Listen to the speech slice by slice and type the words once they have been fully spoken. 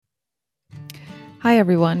Hi,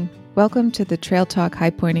 everyone. Welcome to the Trail Talk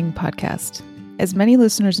High Pointing podcast. As many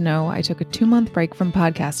listeners know, I took a 2-month break from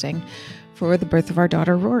podcasting for the birth of our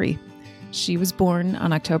daughter, Rory. She was born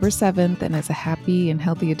on October 7th and is a happy and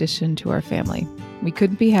healthy addition to our family. We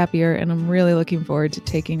couldn't be happier, and I'm really looking forward to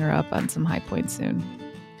taking her up on some high points soon.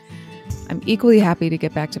 I'm equally happy to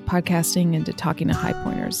get back to podcasting and to talking to high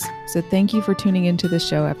pointers. So thank you for tuning into the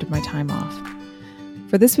show after my time off.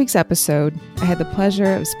 For this week's episode, I had the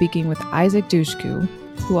pleasure of speaking with Isaac Dushku,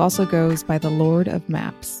 who also goes by the Lord of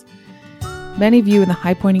Maps. Many of you in the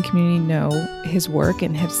high pointing community know his work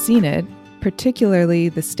and have seen it, particularly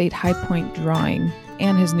the State High Point drawing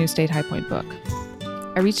and his new State High Point book.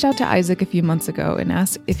 I reached out to Isaac a few months ago and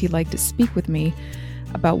asked if he'd like to speak with me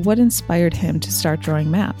about what inspired him to start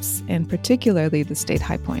drawing maps, and particularly the State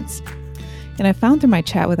High Points. And I found through my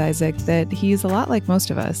chat with Isaac that he's a lot like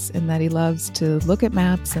most of us in that he loves to look at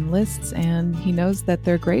maps and lists, and he knows that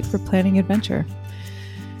they're great for planning adventure.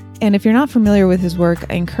 And if you're not familiar with his work,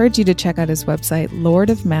 I encourage you to check out his website,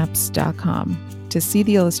 lordofmaps.com, to see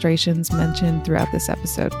the illustrations mentioned throughout this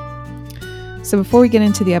episode. So before we get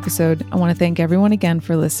into the episode, I want to thank everyone again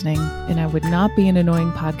for listening, and I would not be an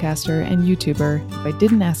annoying podcaster and YouTuber if I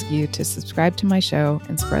didn't ask you to subscribe to my show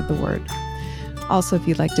and spread the word. Also, if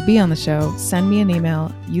you'd like to be on the show, send me an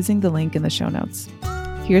email using the link in the show notes.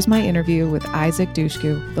 Here's my interview with Isaac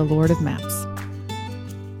Dushku, the Lord of Maps.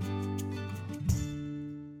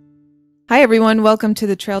 Hi, everyone. Welcome to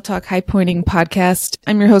the Trail Talk High Pointing podcast.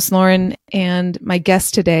 I'm your host, Lauren, and my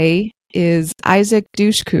guest today is Isaac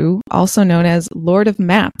Dushku, also known as Lord of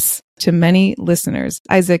Maps to many listeners.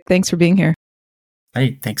 Isaac, thanks for being here.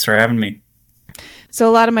 Hey, thanks for having me. So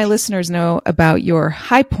a lot of my listeners know about your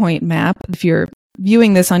High Point map. If you're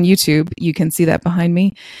viewing this on YouTube, you can see that behind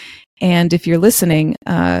me. And if you're listening,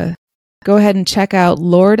 go ahead and check out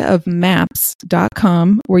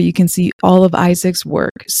lordofmaps.com, where you can see all of Isaac's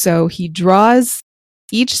work. So he draws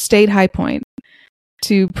each state high point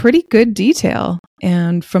to pretty good detail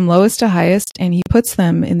and from lowest to highest, and he puts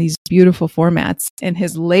them in these beautiful formats. And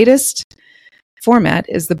his latest format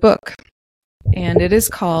is the book, and it is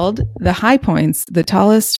called The High Points, the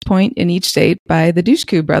Tallest Point in Each State by the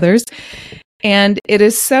Dushku brothers. And it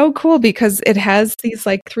is so cool because it has these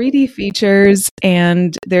like 3D features,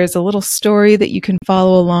 and there's a little story that you can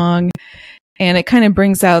follow along, and it kind of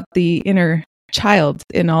brings out the inner child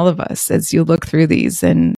in all of us as you look through these,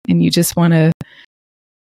 and you just want to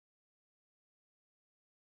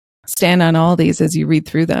stand on all these as you read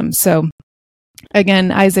through them. So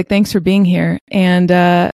again, Isaac, thanks for being here.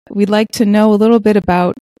 And we'd like to know a little bit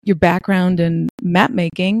about your background in map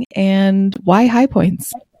making and why high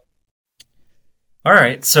points. All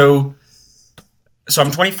right. So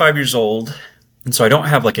I'm 25 years old, and so I don't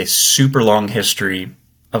have like a super long history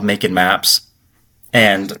of making maps.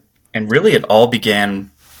 And really it all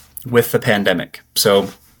began with the pandemic. So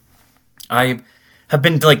I have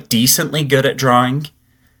been like decently good at drawing,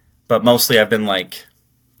 but mostly I've been like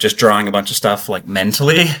just drawing a bunch of stuff like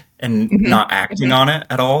mentally and not acting on it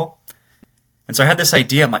at all. And so I had this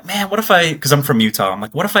idea. I'm like, man, what if because I'm from Utah, I'm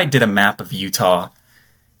like, what if I did a map of Utah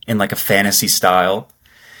in like a fantasy style?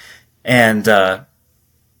 And I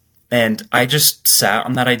just sat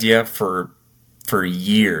on that idea for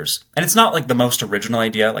years. And it's not like the most original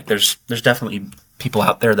idea. Like there's definitely people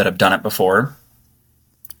out there that have done it before.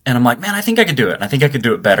 And I'm like, man, I think I could do it. And I think I could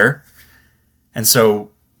do it better. And so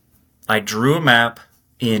I drew a map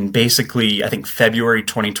in basically, I think, February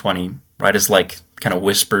 2020, right as like kind of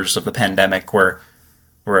whispers of the pandemic were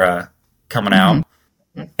coming out.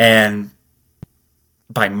 And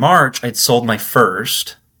by March, I'd sold my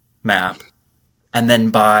first map. And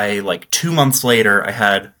then by like 2 months later, I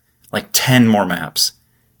had like 10 more maps.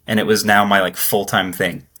 And it was now my like full-time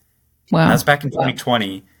thing. Wow. And that's back in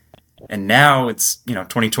 2020. And now it's,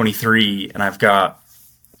 2023, and I've got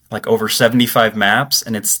like over 75 maps,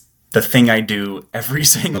 and it's the thing I do every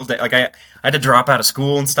single day. Like I had to drop out of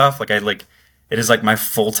school and stuff. It is like my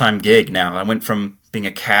full-time gig now. I went from being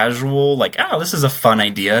a casual, like, oh, this is a fun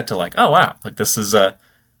idea, to like, oh wow, like this is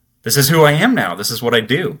who I am now. This is what I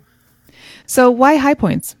do. So why high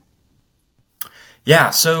points?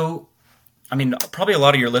 Yeah. So, I mean, probably a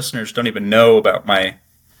lot of your listeners don't even know about my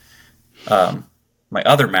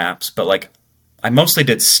other maps, but like I mostly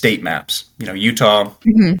did state maps, Utah,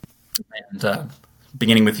 and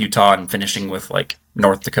beginning with Utah and finishing with like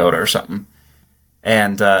North Dakota or something.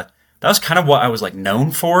 And that was kind of what I was like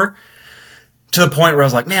known for, to the point where I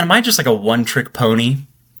was like, man, am I just like a one-trick pony?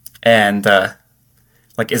 And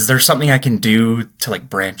like, is there something I can do to like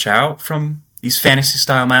branch out from these fantasy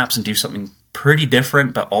style maps and do something pretty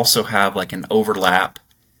different, but also have like an overlap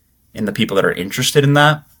in the people that are interested in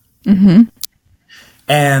that?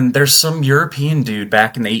 And there's some European dude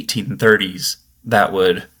back in the 1830s that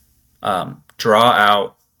would draw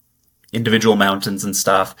out individual mountains and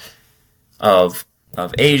stuff of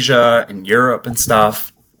Asia and Europe and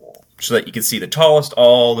stuff, so that you could see the tallest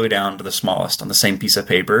all the way down to the smallest on the same piece of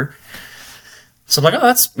paper. So I'm like, oh,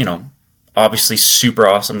 that's, obviously super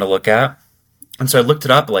awesome to look at. And so I looked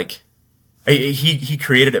it up, like, he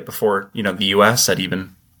created it before, the U.S. had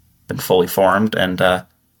even been fully formed. And I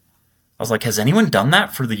was like, has anyone done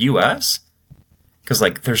that for the U.S.? Because,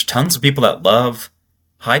 like, there's tons of people that love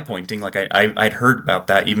high pointing. Like, I'd heard about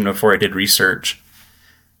that even before I did research.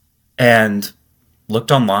 And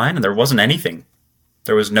looked online, and there wasn't anything.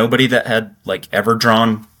 There was nobody that had, like, ever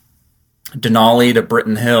drawn Denali to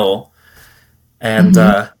Britton Hill. And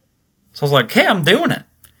so I was like, hey, I'm doing it.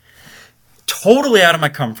 Totally out of my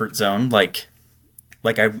comfort zone. Like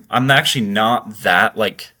I'm actually not that,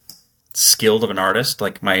 like, skilled of an artist.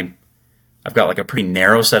 Like, I've got, like, a pretty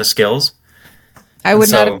narrow set of skills. I would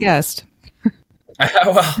not have guessed.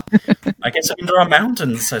 Well, I guess I can draw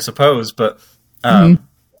mountains, I suppose, but can't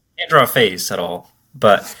draw a face at all.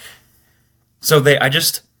 But so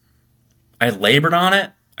I labored on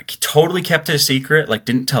it. I totally kept it a secret. Like,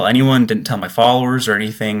 didn't tell anyone, didn't tell my followers or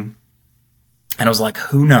anything. And I was like,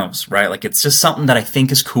 who knows, right? Like, it's just something that I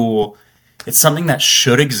think is cool. It's something that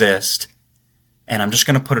should exist. And I'm just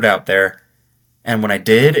going to put it out there. And when I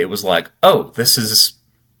did, it was like, oh, this is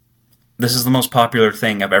the most popular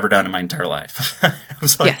thing I've ever done in my entire life. I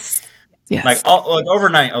was like, yes. Like,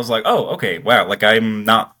 overnight, I was like, oh, okay, wow. Like, I'm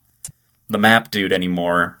not the map dude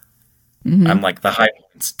anymore. I'm like the high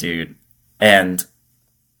points dude. And,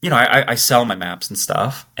 I sell my maps and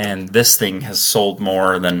stuff. And this thing has sold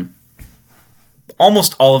more than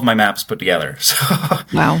almost all of my maps put together. So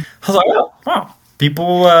wow. I was like, oh, wow.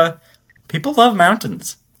 People love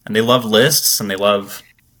mountains. And they love lists. And they love,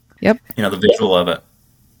 the visual of it.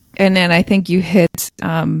 And then I think you hit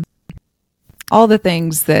all the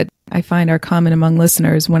things that I find are common among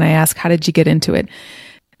listeners when I ask, how did you get into it?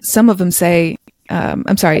 Some of them say,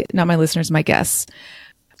 I'm sorry, not my listeners, my guests.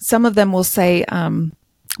 Some of them will say,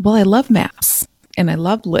 well, I love maps and I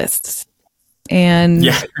love lists. And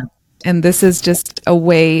this is just a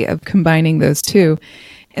way of combining those two.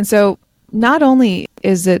 And so not only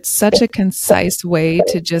is it such a concise way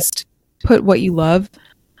to just put what you love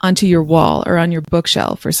onto your wall or on your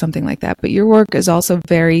bookshelf or something like that, but your work is also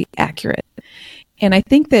very accurate. And I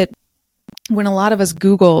think that when a lot of us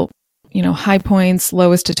Google, high points,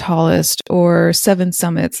 lowest to tallest, or 7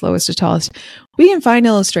 summits, lowest to tallest, we can find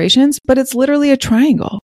illustrations, but it's literally a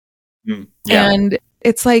triangle. And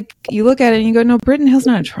it's like, you look at it and you go, no, Britton Hill's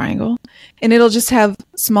not a triangle. And it'll just have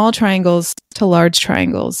small triangles to large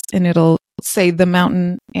triangles. And it'll say the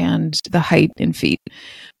mountain and the height in feet.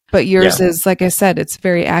 But yours is, like I said, it's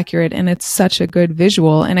very accurate and it's such a good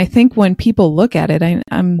visual. And I think when people look at it,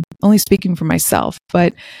 I'm only speaking for myself,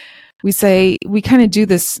 but we kind of do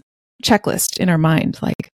this checklist in our mind.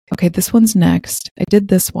 Like, okay, this one's next. I did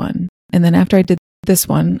this one. And then after I did this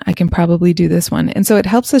one, I can probably do this one. And so it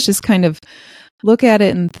helps us just kind of look at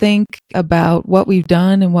it and think about what we've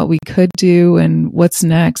done and what we could do and what's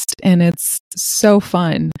next. And it's so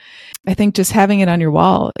fun. I think just having it on your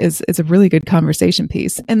wall is a really good conversation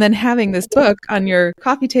piece. And then having this book on your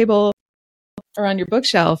coffee table or on your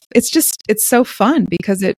bookshelf, it's so fun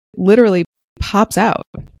because it literally pops out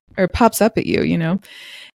or pops up at you,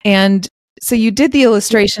 And so you did the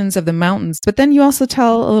illustrations of the mountains, but then you also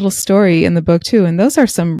tell a little story in the book too. And those are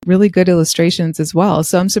some really good illustrations as well.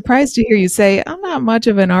 So I'm surprised to hear you say, I'm not much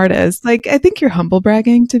of an artist. Like, I think you're humble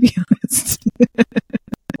bragging, to be honest.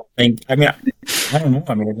 I don't know.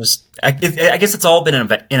 I mean, I guess it's all been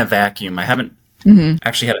in a vacuum. I haven't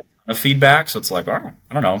actually had a ton of feedback. So it's like, oh,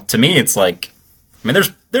 I don't know. To me, it's like, I mean,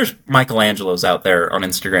 there's Michelangelos out there on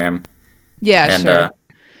Instagram. Yeah, and, sure.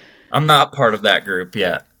 I'm not part of that group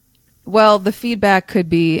yet. Well, the feedback could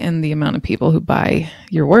be in the amount of people who buy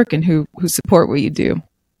your work and who support what you do.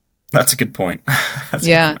 That's a good point.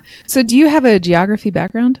 Yeah. So do you have a geography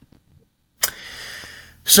background?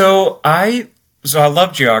 So I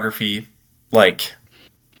love geography. Like,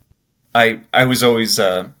 I was always,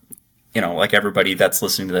 like everybody that's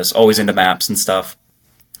listening to this, always into maps and stuff.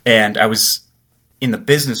 And I was in the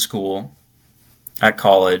business school at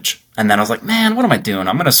college. And then I was like, man, what am I doing?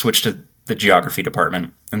 I'm going to switch to the geography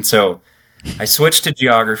department. And so I switched to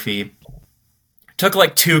geography, took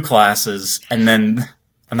like 2 classes, and then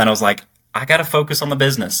I was like, I got to focus on the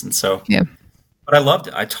business. And so, but I loved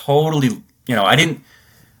it. I totally, I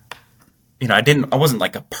wasn't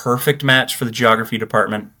like a perfect match for the geography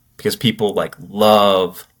department because people like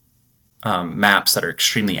love maps that are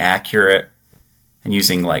extremely accurate and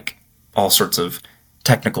using like all sorts of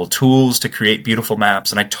technical tools to create beautiful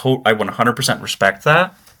maps, and I 100% respect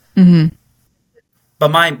that. Mm-hmm. But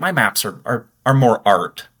my maps are more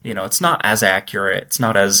art. It's not as accurate. It's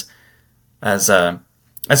not as it's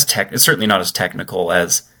certainly not as technical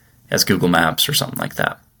as Google Maps or something like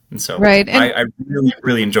that. And so right. And I really,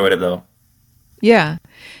 really enjoyed it though. yeah.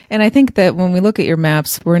 And I think that when we look at your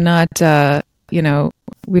maps, we're not,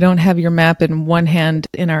 we don't have your map in one hand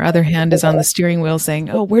and our other hand is on the steering wheel saying,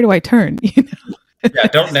 oh, where do I turn? Yeah,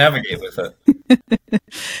 don't navigate with it.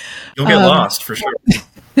 You'll get lost for sure.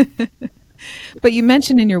 But you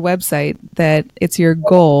mentioned in your website that it's your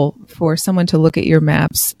goal for someone to look at your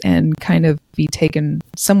maps and kind of be taken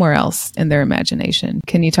somewhere else in their imagination.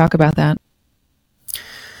 Can you talk about that?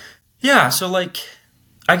 Yeah, so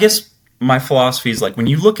I guess my philosophy is when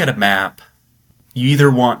you look at a map, you either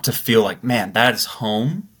want to feel like, man, that is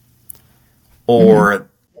home, or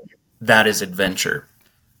that is adventure.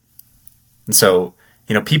 And so,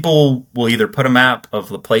 people will either put a map of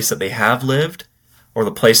the place that they have lived or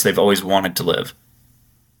the place they've always wanted to live.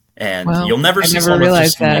 And you'll never see someone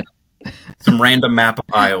with just some random map of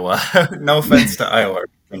Iowa. No offense to Iowa,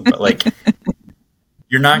 but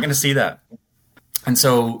you're not going to see that. And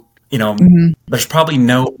so, there's probably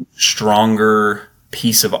no stronger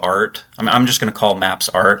piece of art. I mean, I'm just going to call maps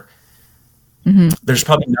art. Mm-hmm. There's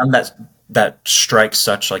probably none that strikes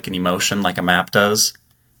such an emotion like a map does.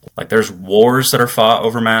 There's wars that are fought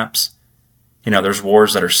over maps. There's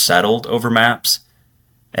wars that are settled over maps.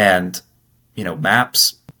 And,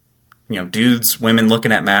 maps, dudes, women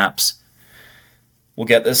looking at maps will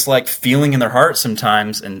get this feeling in their heart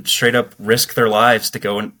sometimes and straight up risk their lives to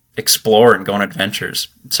go and explore and go on adventures.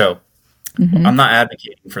 So I'm not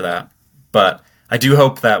advocating for that, but I do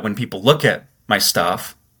hope that when people look at my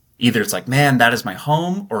stuff, either it's man, that is my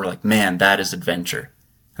home, or man, that is adventure.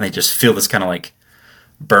 And they just feel this kind of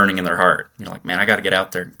burning in their heart. Man, I got to get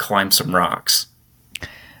out there and climb some rocks.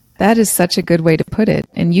 That is such a good way to put it.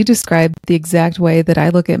 And you described the exact way that I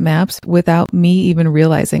look at maps without me even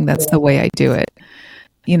realizing that's the way I do it.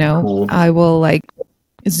 Cool. I will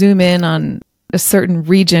zoom in on a certain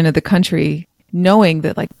region of the country, knowing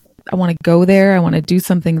that I want to go there, I want to do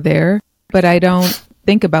something there, but I don't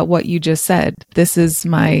think about what you just said. This is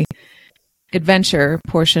my adventure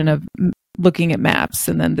portion of looking at maps,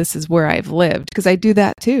 and then this is where I've lived, because I do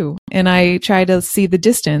that too. And I try to see the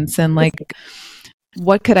distance and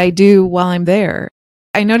what could I do while I'm there?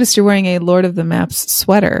 I noticed you're wearing a Lord of the Maps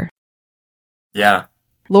sweater. Yeah.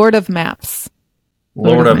 Lord of Maps.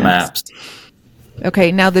 Lord of Maps.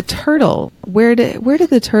 Okay, now the turtle. Where did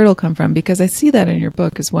the turtle come from? Because I see that in your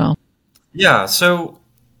book as well. Yeah, so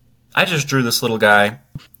I just drew this little guy.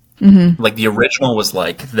 Mm-hmm. The original was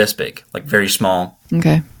this big, very small.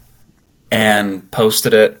 Okay. And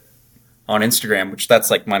posted it on Instagram, which that's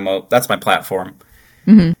that's my platform.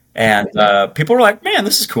 Mm-hmm. And people were like, "Man,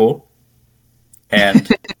 this is cool." And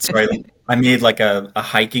so I made a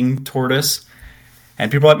hiking tortoise,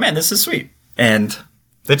 and people were like, "Man, this is sweet." And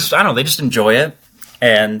they just enjoy it.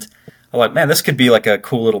 And I'm like, "Man, this could be a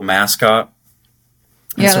cool little mascot."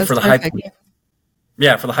 And yeah, so that's for the perfect.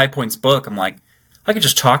 for the High Points book, I'm I could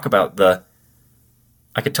just talk about the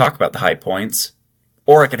high points,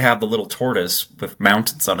 or I could have the little tortoise with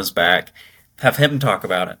mountains on his back, have him talk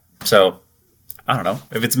about it. So I don't know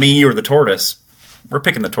if it's me or the tortoise. We're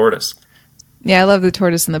picking the tortoise. Yeah, I love the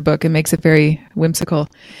tortoise in the book. It makes it very whimsical.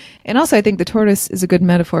 And also, I think the tortoise is a good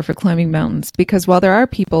metaphor for climbing mountains, because while there are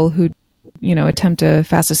people who, attempt a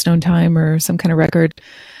fastest known time or some kind of record,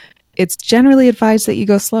 it's generally advised that you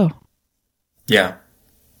go slow. Yeah.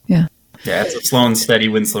 Yeah. Yeah, it's a slow and steady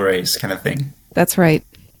wins the race kind of thing. That's right.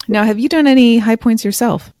 Now, have you done any high points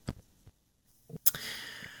yourself?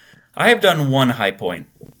 I have done one high point.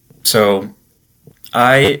 So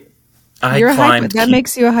I climbed. That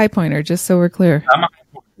makes you a high pointer, just so we're clear.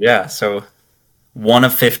 Yeah, so 1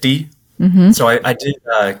 of 50. Mm-hmm. So I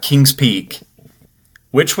did Kings Peak,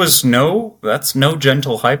 which was that's no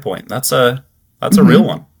gentle high point. That's a real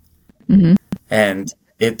one. Mm-hmm. And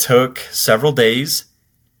it took several days,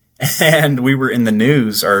 and we were in the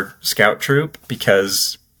news, our scout troop,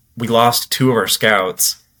 because we lost 2 of our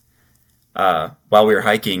scouts while we were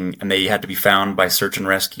hiking, and they had to be found by search and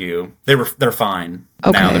rescue. They're fine.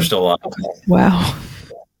 Okay. Now they're still alive. Wow.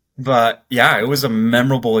 But yeah, it was a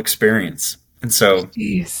memorable experience. And so,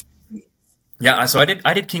 jeez. Yeah, so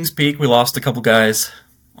I did Kings Peak. We lost a couple guys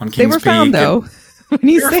on Kings Peak. They were found, though. When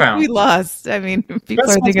you say we lost, I mean, people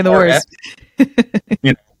are thinking the worst.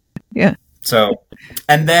 Yeah. So,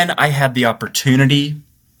 and then I had the opportunity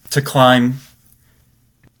to climb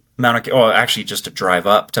Mauna Kea, actually just to drive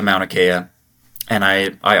up to Mauna Kea, and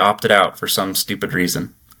I opted out for some stupid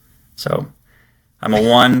reason. So I'm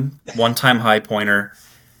a one-time high pointer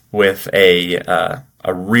with a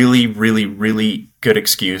really, really, really good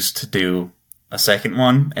excuse to do a second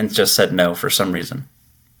one, and just said no for some reason.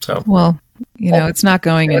 So, well, it's not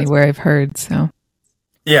going anywhere, I've heard. So,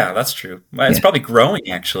 yeah, that's true. It's probably growing,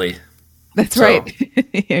 actually. That's right.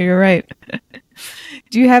 Yeah, you're right.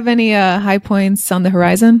 Do you have any high points on the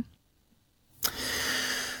horizon?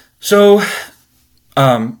 So,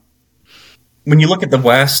 when you look at the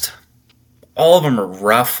West, all of them are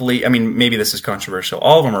roughly, I mean, maybe this is controversial,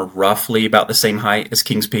 all of them are roughly about the same height as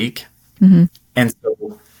Kings Peak. Mm-hmm. And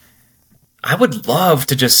so I would love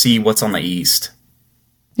to just see what's on the East.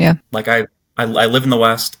 Yeah. Like I live in the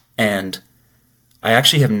West, and I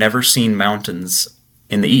actually have never seen mountains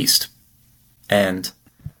in the East. And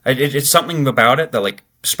it's something about it that like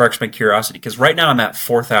sparks my curiosity, because right now I'm at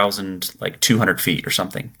 4,200 feet or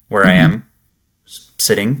something where I am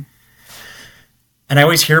sitting. And I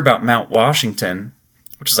always hear about Mount Washington,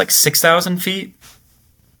 which is like 6,000 feet,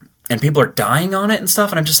 and people are dying on it and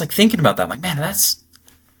stuff. And I'm just like thinking about that. I'm like, man, that's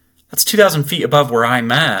 2,000 feet above where I'm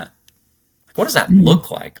at. What does that look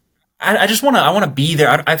like? I just want to be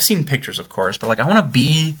there. I've seen pictures, of course, but like I want to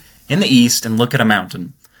be in the East and look at a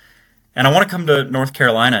mountain. And I want to come to North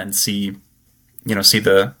Carolina and see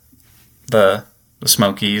the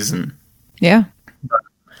Smokies and yeah.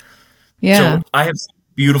 So I have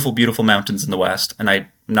beautiful, beautiful mountains in the West, and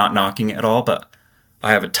I'm not knocking it at all, but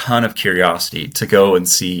I have a ton of curiosity to go and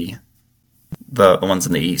see the ones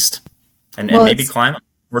in the East, and maybe climb them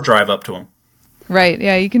or drive up to them. Right.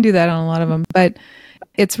 Yeah, you can do that on a lot of them, but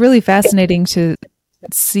it's really fascinating to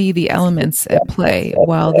see the elements at play.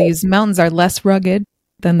 While these mountains are less rugged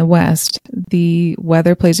than the West, the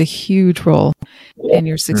weather plays a huge role in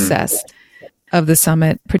your success of the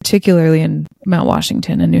summit, particularly in Mount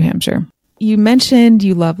Washington in New Hampshire. You mentioned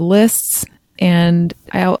you love lists, and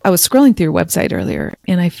I was scrolling through your website earlier,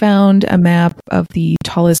 and I found a map of the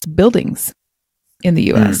tallest buildings in the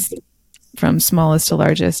U.S., from smallest to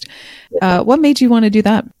largest. What made you want to do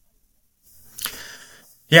that?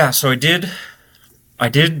 Yeah, so I did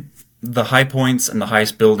the high points and the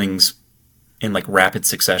highest buildings in like rapid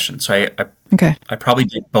succession. So I probably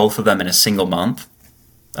did both of them in a single month,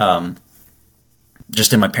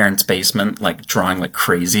 just in my parents' basement, like drawing like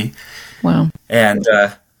crazy. Wow. And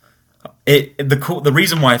the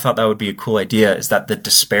reason why I thought that would be a cool idea is that the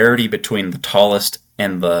disparity between the tallest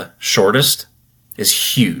and the shortest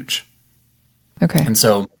is huge. Okay. And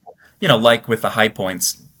so, like with the high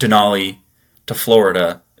points, Denali to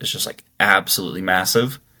Florida is just like absolutely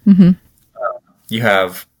massive. Mm-hmm. You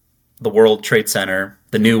have the World Trade Center,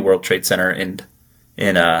 the new World Trade Center in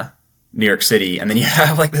New York City, and then you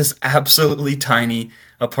have like this absolutely tiny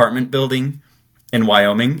apartment building in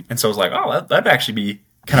Wyoming. And so I was like, oh, that'd actually be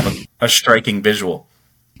kind of a striking visual.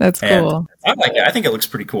 That's cool. I like it. I think it looks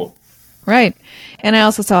pretty cool. Right. And I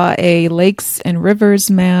also saw a lakes and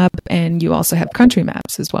rivers map, and you also have country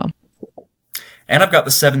maps as well. And I've got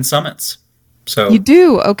the 7 summits. So you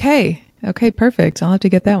do? Okay. Okay, perfect. I'll have to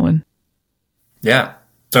get that one. Yeah.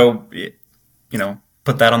 So,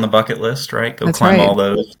 put that on the bucket list, right? Go climb all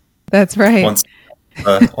those. That's right. Once,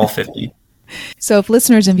 all 50. So if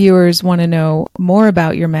listeners and viewers want to know more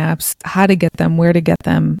about your maps, how to get them, where to get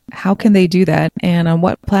them, how can they do that? And on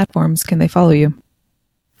what platforms can they follow you?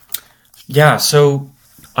 Yeah, so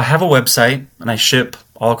I have a website, and I ship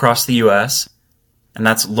all across the U.S., and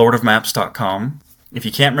that's lordofmaps.com. If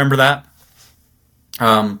you can't remember that,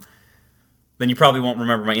 then you probably won't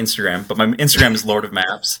remember my Instagram, but my Instagram is Lord of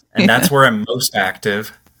Maps, and that's where I'm most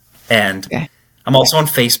active. And I'm also on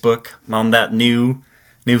Facebook. I'm on that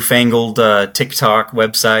newfangled TikTok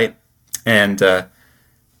website, and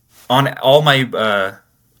on all my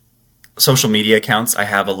social media accounts, I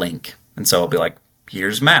have a link. And so I'll be like,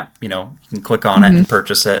 here's a map, you can click on it and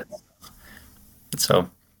purchase it. So,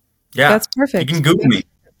 yeah. That's perfect. You can Google me.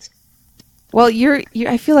 Well,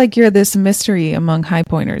 I feel like you're this mystery among high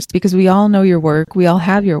pointers, because we all know your work. We all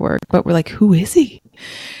have your work, but we're like, who is he?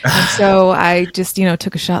 And so I just,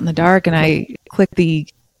 took a shot in the dark, and I clicked the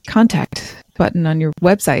contact button on your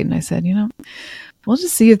website, and I said, we'll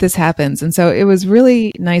just see if this happens. And so it was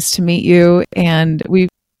really nice to meet you. And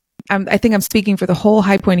I think I'm speaking for the whole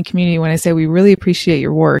high pointing community when I say we really appreciate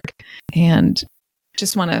your work, and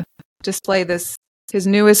just want to display his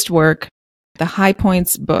newest work, the High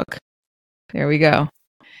Points book. There we go.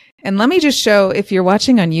 And let me just show, if you're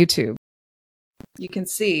watching on YouTube, you can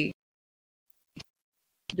see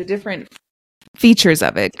the different features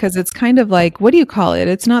of it, because it's kind of like, what do you call it?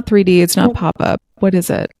 It's not 3D. It's not pop-up. What is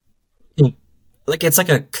it? Like, it's like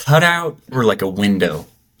a cutout or like a window.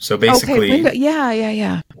 So basically, window.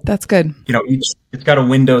 Yeah. That's good. It's got a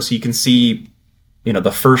window so you can see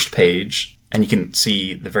the first page, and you can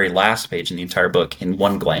see the very last page in the entire book in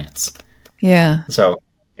one glance. Yeah. So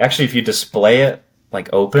actually, if you display it like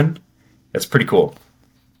open, it's pretty cool.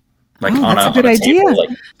 Like that's a good idea. Table, like,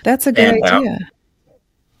 that's a good idea.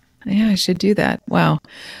 Yeah, I should do that. Wow.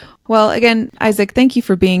 Well, again, Isaac, thank you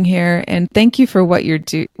for being here, and thank you for what you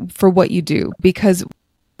do, because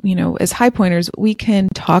as high pointers, we can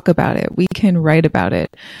talk about it, we can write about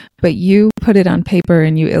it, but you put it on paper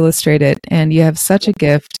and you illustrate it, and you have such a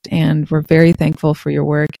gift, and we're very thankful for your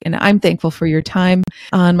work. And I'm thankful for your time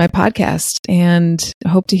on my podcast, and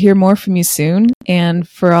hope to hear more from you soon. And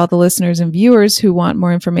for all the listeners and viewers who want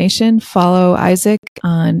more information, follow Isaac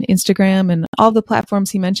on Instagram and all the platforms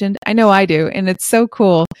he mentioned. I know I do, and it's so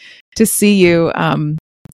cool to see you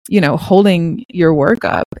holding your work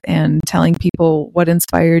up and telling people what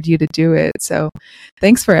inspired you to do it. So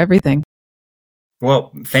thanks for everything.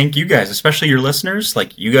 Well, thank you guys, especially your listeners.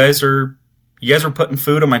 Like, you guys are putting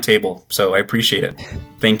food on my table, so I appreciate it.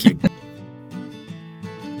 Thank you.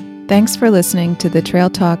 Thanks for listening to the Trail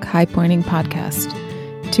Talk High Pointing podcast.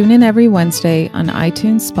 Tune in every Wednesday on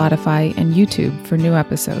iTunes, Spotify, and YouTube for new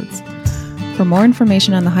episodes. For more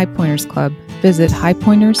information on the High Pointers Club, visit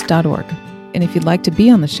highpointers.org. And if you'd like to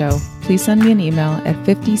be on the show, please send me an email at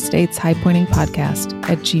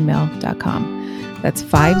 50stateshighpointingpodcast@gmail.com. That's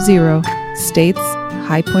 50 States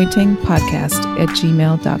High Pointing Podcast at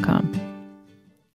gmail.com.